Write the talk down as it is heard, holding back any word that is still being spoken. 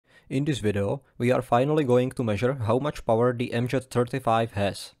In this video, we are finally going to measure how much power the MJ35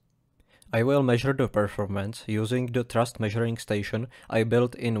 has. I will measure the performance using the thrust measuring station I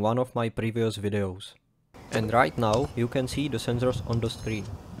built in one of my previous videos. And right now you can see the sensors on the screen.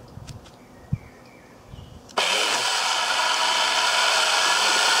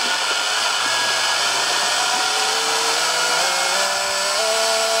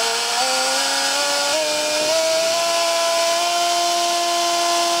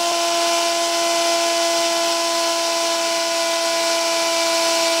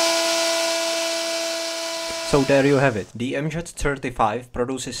 So there you have it. The MJ35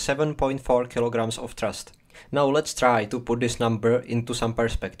 produces 7.4 kilograms of thrust. Now let's try to put this number into some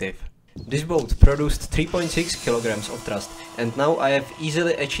perspective. This boat produced 3.6 kilograms of thrust, and now I have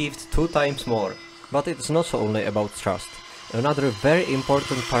easily achieved 2 times more. But it's not only about thrust. Another very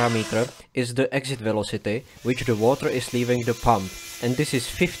important parameter is the exit velocity, which the water is leaving the pump, and this is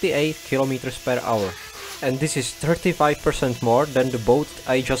 58 kilometers per hour. And this is 35% more than the boat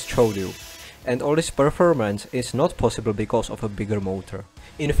I just showed you. And all this performance is not possible because of a bigger motor.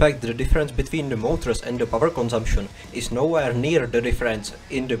 In fact, the difference between the motors and the power consumption is nowhere near the difference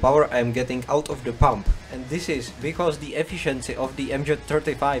in the power I am getting out of the pump. And this is because the efficiency of the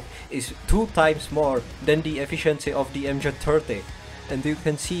MJ35 is 2 times more than the efficiency of the MJ30. And you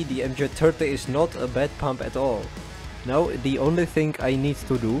can see the MJ30 is not a bad pump at all. Now the only thing I need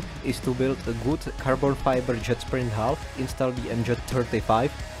to do is to build a good carbon fiber jet sprint hull, install the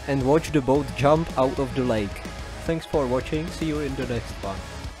MJ35 and watch the boat jump out of the lake. Thanks for watching, see you in the next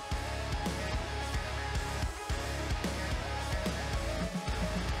one.